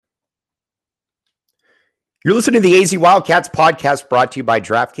You're listening to the AZ Wildcats podcast brought to you by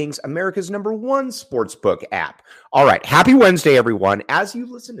DraftKings, America's #1 sportsbook app. All right, happy Wednesday, everyone. As you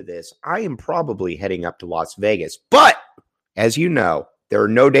listen to this, I am probably heading up to Las Vegas, but as you know, there are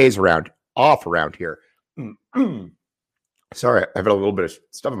no days off around here. Sorry, I've got a little bit of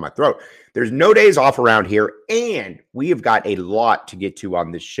stuff in my throat. There's no days off around here, and we have got a lot to get to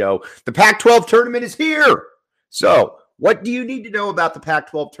on this show. The Pac-12 Tournament is here. So, what do you need to know about the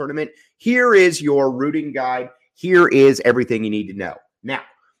Pac-12 Tournament? Here is your rooting guide. Here is everything you need to know. Now,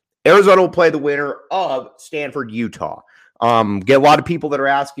 Arizona will play the winner of Stanford, Utah. Get a lot of people that are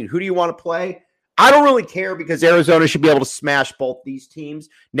asking, who do you want to play? I don't really care because Arizona should be able to smash both these teams.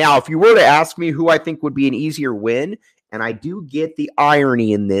 Now, if you were to ask me who I think would be an easier win, and I do get the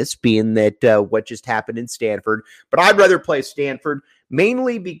irony in this, being that what just happened in Stanford, but I'd rather play Stanford,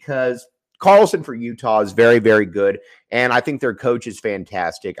 mainly because Carlson for Utah is very, very good, and I think their coach is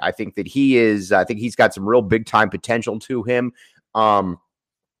fantastic. I think he's got some real big-time potential to him.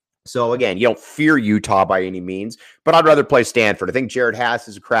 So, again, you don't fear Utah by any means, but I'd rather play Stanford. I think Jared Haas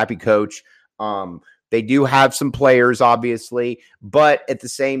is a crappy coach. They do have some players, obviously, but at the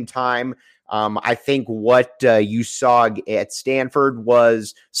same time, I think what you saw at Stanford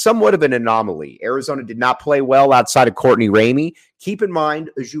was somewhat of an anomaly. Arizona did not play well outside of Courtney Ramey. Keep in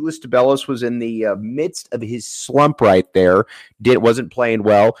mind, Azuolas Tubelis was in the midst of his slump right there. Wasn't playing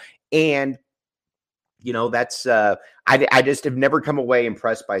well. And, you know, that's I just have never come away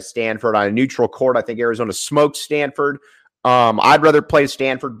impressed by Stanford. On a neutral court, I think Arizona smoked Stanford. I'd rather play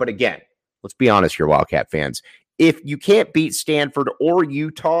Stanford. But again, let's be honest here, Wildcat fans. If you can't beat Stanford or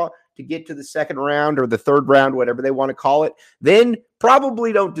Utah to get to the second round or the third round, whatever they want to call it, then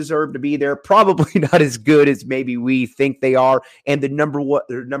probably don't deserve to be there. Probably not as good as maybe we think they are. And the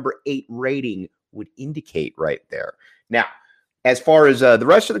number 8 rating would indicate right there. Now, as far as the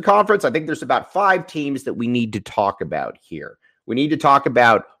rest of the conference, I think there's about 5 teams that we need to talk about here. We need to talk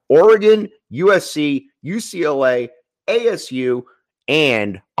about Oregon, USC, UCLA, ASU,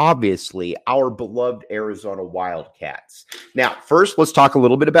 and obviously our beloved Arizona Wildcats. Now, first, let's talk a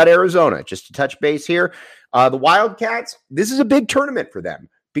little bit about Arizona, just to touch base here. The Wildcats, this is a big tournament for them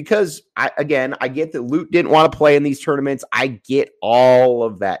because, I get that Lute didn't want to play in these tournaments. I get all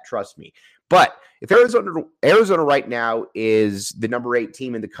of that, trust me. But if Arizona right now is the number 8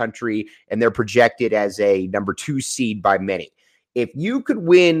 team in the country and they're projected as a number 2 seed by many, if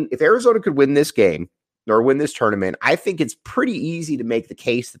Arizona could win this game, or win this tournament, I think it's pretty easy to make the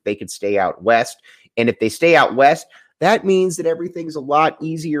case that they could stay out west. And if they stay out west, that means that everything's a lot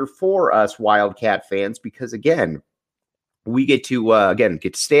easier for us Wildcat fans because, again, we get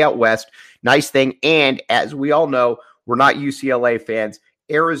to stay out west. Nice thing. And as we all know, we're not UCLA fans.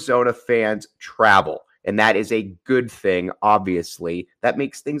 Arizona fans travel. And that is a good thing, obviously. That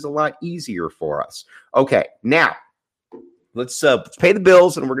makes things a lot easier for us. Okay, now, let's pay the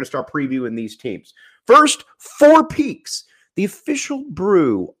bills, and we're going to start previewing these teams. First, Four Peaks, the official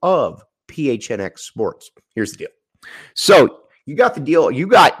brew of PHNX Sports. Here's the deal. So you got the deal. You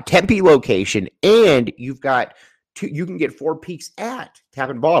got Tempe location, and you can get Four Peaks at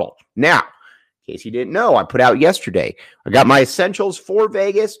Tap and Bottle. Now, in case you didn't know, I put out yesterday. I got my essentials for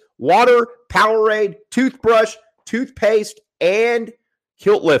Vegas: water, Powerade, toothbrush, toothpaste, and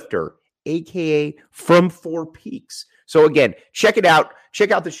kilt lifter, aka from Four Peaks. So again, check it out.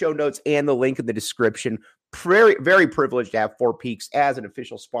 Check out the show notes and the link in the description. Very, very privileged to have Four Peaks as an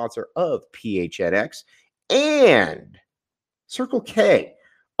official sponsor of PHNX and Circle K.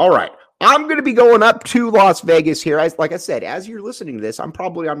 All right, I'm going to be going up to Las Vegas here. Like I said, as you're listening to this, I'm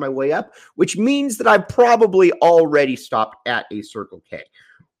probably on my way up, which means that I've probably already stopped at a Circle K.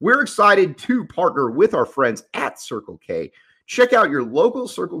 We're excited to partner with our friends at Circle K. Check out your local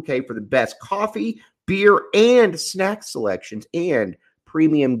Circle K for the best coffee, beer, and snack selections, and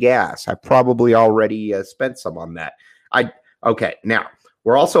premium gas. I probably already spent some on that. Okay, now,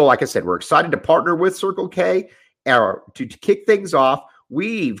 we're also, like I said, we're excited to partner with Circle K. To kick things off,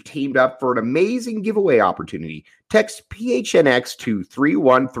 we've teamed up for an amazing giveaway opportunity. Text PHNX to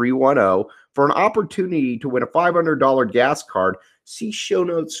 31310 for an opportunity to win a $500 gas card. See show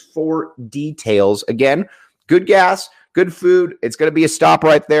notes for details. Again, good gas, good food. It's going to be a stop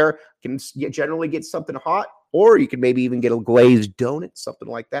right there. Can generally get something hot, or you can maybe even get a glazed donut, something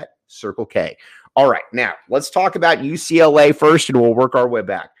like that. Circle K. All right, now let's talk about UCLA first, and we'll work our way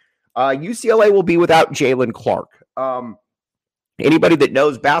back. UCLA will be without Jalen Clark. Anybody that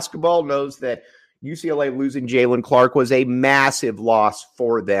knows basketball knows that UCLA losing Jalen Clark was a massive loss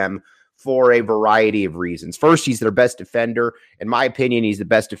for them for a variety of reasons. First, he's their best defender. In my opinion, he's the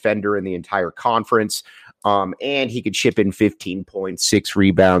best defender in the entire conference. And he could chip in 15 points, 6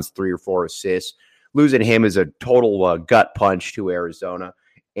 rebounds, 3 or 4 assists. losing him is a total gut punch to Arizona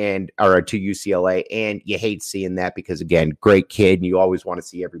or to UCLA. And you hate seeing that because, again, great kid, and you always want to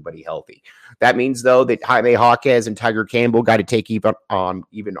see everybody healthy. That means, though, that Jaime Jaquez and Tiger Campbell got to take even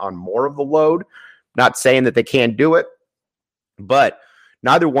on more of the load. Not saying that they can't do it, but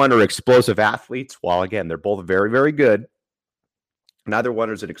neither one are explosive athletes. While, again, they're both very, very good. Neither one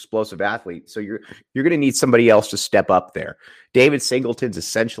is an explosive athlete, so you're going to need somebody else to step up there. David Singleton's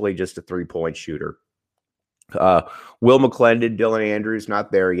essentially just a three-point shooter. Will McClendon, Dylan Andrews,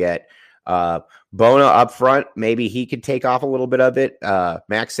 not there yet. Bona up front, maybe he could take off a little bit of it.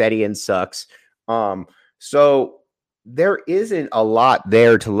 Max Etienne sucks. So there isn't a lot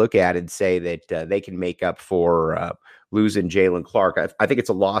there to look at and say that they can make up for losing Jalen Clark. I think it's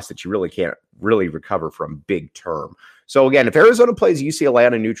a loss that you really can't really recover from big term. So, again, if Arizona plays UCLA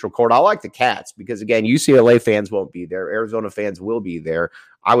on a neutral court, I like the Cats because, again, UCLA fans won't be there. Arizona fans will be there.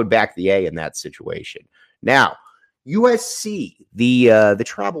 I would back the A in that situation. Now, USC, the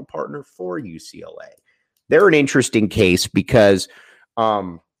travel partner for UCLA, they're an interesting case because,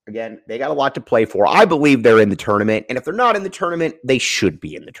 again, they got a lot to play for. I believe they're in the tournament, and if they're not in the tournament, they should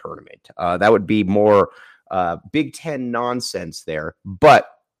be in the tournament. That would be more Big Ten nonsense there. But,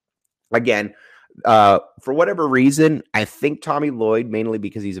 again, for whatever reason, I think Tommy Lloyd, mainly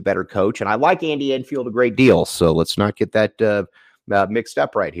because he's a better coach, and I like Andy Enfield a great deal, so let's not get that mixed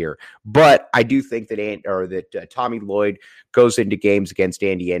up right here. But I do think that Tommy Lloyd goes into games against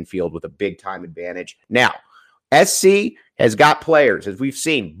Andy Enfield with a big-time advantage. Now, SC has got players, as we've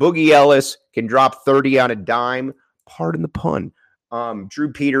seen. Boogie Ellis can drop 30 on a dime. Pardon the pun.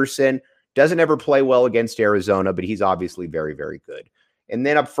 Drew Peterson doesn't ever play well against Arizona, but he's obviously very, very good. And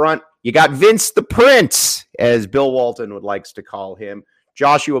then up front, you got Vince the Prince, as Bill Walton likes to call him.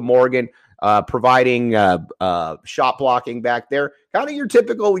 Joshua Morgan providing shot blocking back there. Kind of your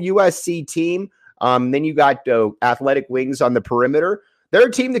typical USC team. Then you got athletic wings on the perimeter. They're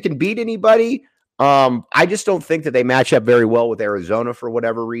a team that can beat anybody. I just don't think that they match up very well with Arizona for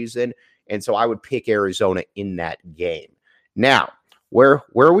whatever reason. And so I would pick Arizona in that game. Now, where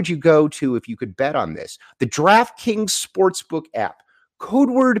would you go to if you could bet on this? The DraftKings Sportsbook app.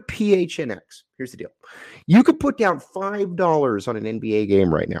 Code word PHNX. Here's the deal. You could put down $5 on an NBA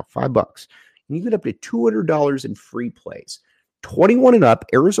game right now, $5, and you get up to $200 in free plays. 21 and up,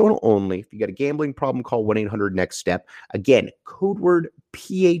 Arizona only. If you got a gambling problem, call 1-800-NEXT-STEP. Again, code word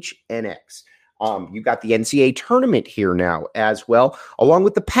PHNX. You got the NCAA tournament here now as well, along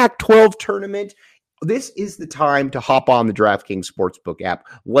with the Pac-12 tournament. This is the time to hop on the DraftKings Sportsbook app.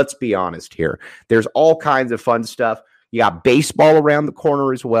 Let's be honest here. There's all kinds of fun stuff. You got baseball around the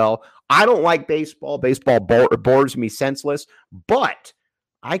corner as well. I don't like baseball. Baseball bores me senseless, but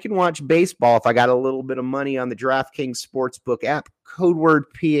I can watch baseball if I got a little bit of money on the DraftKings Sportsbook app, code word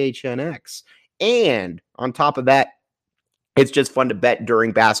PHNX. And on top of that, it's just fun to bet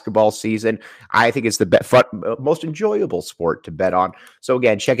during basketball season. I think it's the most enjoyable sport to bet on. So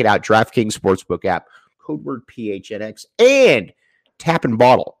again, check it out, DraftKings Sportsbook app, code word PHNX, and Tap and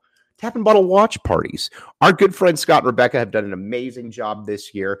Bottle. Tap and Bottle watch parties. Our good friends Scott and Rebecca have done an amazing job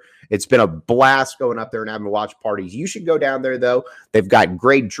this year. It's been a blast going up there and having watch parties. You should go down there, though. They've got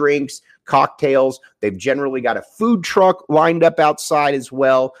great drinks, cocktails. They've generally got a food truck lined up outside as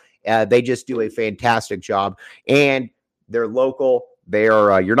well. They just do a fantastic job. And they're local. They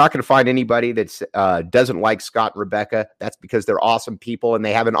are. You're not going to find anybody that doesn't like Scott and Rebecca. That's because they're awesome people and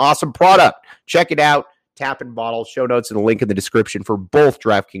they have an awesome product. Check it out. Tap and Bottle. Show notes and a link in the description for both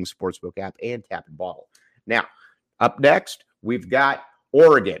DraftKings Sportsbook app and Tap and Bottle. Now, up next, we've got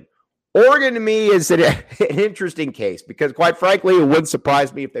Oregon. Oregon, to me, is an interesting case because, quite frankly, it wouldn't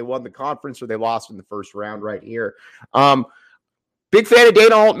surprise me if they won the conference or they lost in the first round right here. Big fan of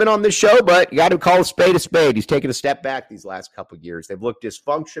Dana Altman on this show, but you got to call a spade a spade. He's taken a step back these last couple of years. They've looked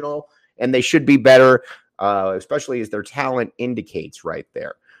dysfunctional, and they should be better, especially as their talent indicates right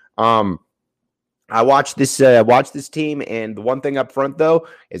there. I watched this team, and the one thing up front, though,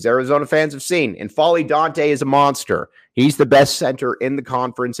 is Arizona fans have seen. And Folly Dante is a monster. He's the best center in the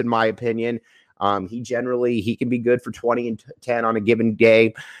conference, in my opinion. He can be good for 20 and 10 on a given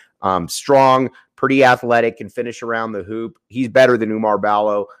day. Strong, pretty athletic, can finish around the hoop. He's better than Umar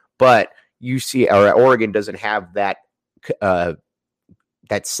Ballo, but Oregon doesn't have that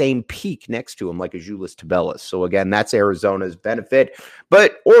same peak next to him like a Julius Tabellas. So again, that's Arizona's benefit.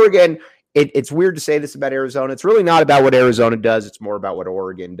 But Oregon, it's weird to say this about Arizona. It's really not about what Arizona does. It's more about what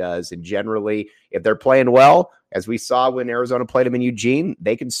Oregon does. And generally, if they're playing well, as we saw when Arizona played them in Eugene,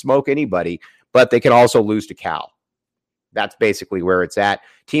 they can smoke anybody, but they can also lose to Cal. That's basically where it's at.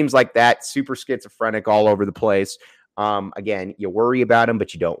 Teams like that, super schizophrenic all over the place. Again, you worry about them,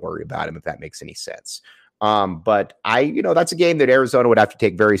 but you don't worry about them, if that makes any sense. But that's a game that Arizona would have to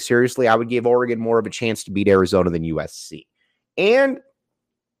take very seriously. I would give Oregon more of a chance to beat Arizona than USC. And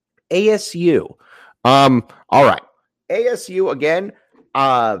ASU. All right. ASU, again,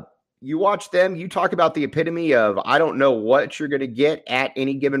 you watch them, you talk about the epitome of, I don't know what you're going to get at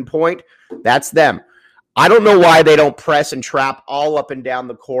any given point. That's them. I don't know why they don't press and trap all up and down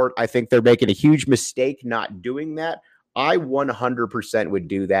the court. I think they're making a huge mistake not doing that. I 100% would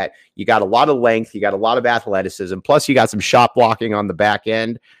do that. You got a lot of length. You got a lot of athleticism. Plus, you got some shot blocking on the back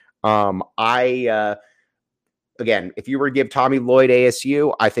end. Again, if you were to give Tommy Lloyd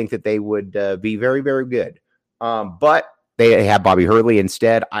ASU, I think that they would be very, very good. But they have Bobby Hurley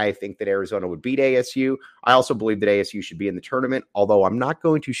instead. I think that Arizona would beat ASU. I also believe that ASU should be in the tournament, although I'm not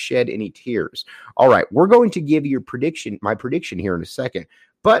going to shed any tears. All right, we're going to give you my prediction here in a second.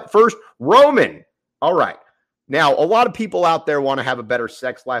 But first, Roman. All right. Now, a lot of people out there want to have a better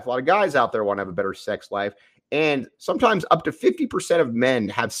sex life. A lot of guys out there want to have a better sex life. And sometimes up to 50% of men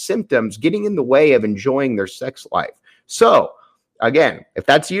have symptoms getting in the way of enjoying their sex life. So, again, if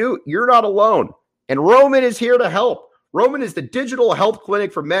that's you, you're not alone. And Roman is here to help. Roman is the digital health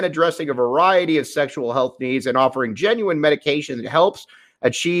clinic for men addressing a variety of sexual health needs and offering genuine medication that helps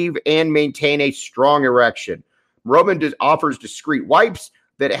achieve and maintain a strong erection. Roman offers discreet wipes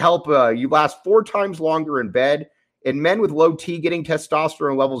that help you last 4 times longer in bed. And men with low T, getting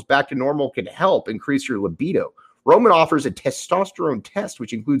testosterone levels back to normal can help increase your libido. Roman offers a testosterone test,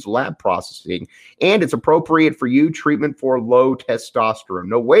 which includes lab processing, and it's appropriate for you, treatment for low testosterone.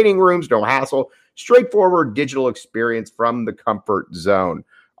 No waiting rooms, no hassle, straightforward digital experience from the comfort zone.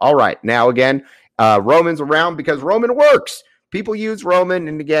 All right. Now, again, Roman's around because Roman works. People use Roman,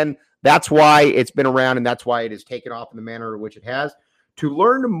 and again, that's why it's been around, and that's why it has taken off in the manner in which it has. To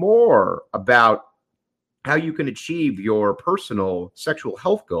learn more about how you can achieve your personal sexual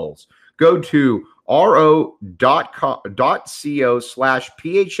health goals, go to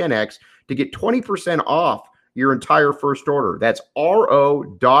ro.co/PHNX to get 20% off your entire first order. That's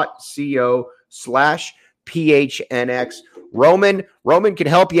ro.co/PHNX. Roman can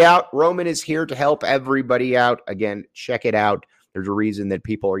help you out. Roman is here to help everybody out. Again, check it out. There's a reason that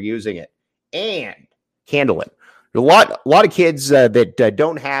people are using it. And Candlin. A lot of kids that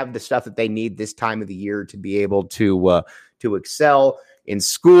don't have the stuff that they need this time of the year to be able to excel in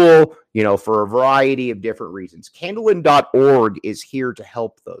school, for a variety of different reasons. Candlin.org is here to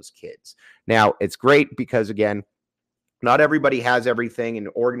help those kids. Now, it's great because, again, not everybody has everything, and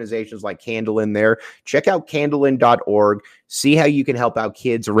organizations like Candlin there. Check out Candlin.org. See how you can help out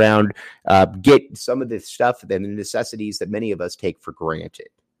kids around, get some of the stuff and the necessities that many of us take for granted.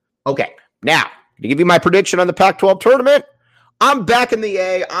 Okay, now, to give you my prediction on the Pac-12 tournament, I'm back in the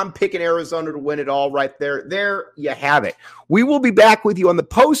A. I'm picking Arizona to win it all right there. There you have it. We will be back with you on the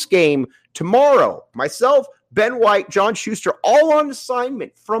post game tomorrow. Myself, Ben White, John Schuster, all on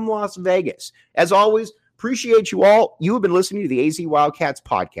assignment from Las Vegas. As always, appreciate you all. You have been listening to the AZ Wildcats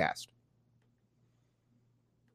podcast.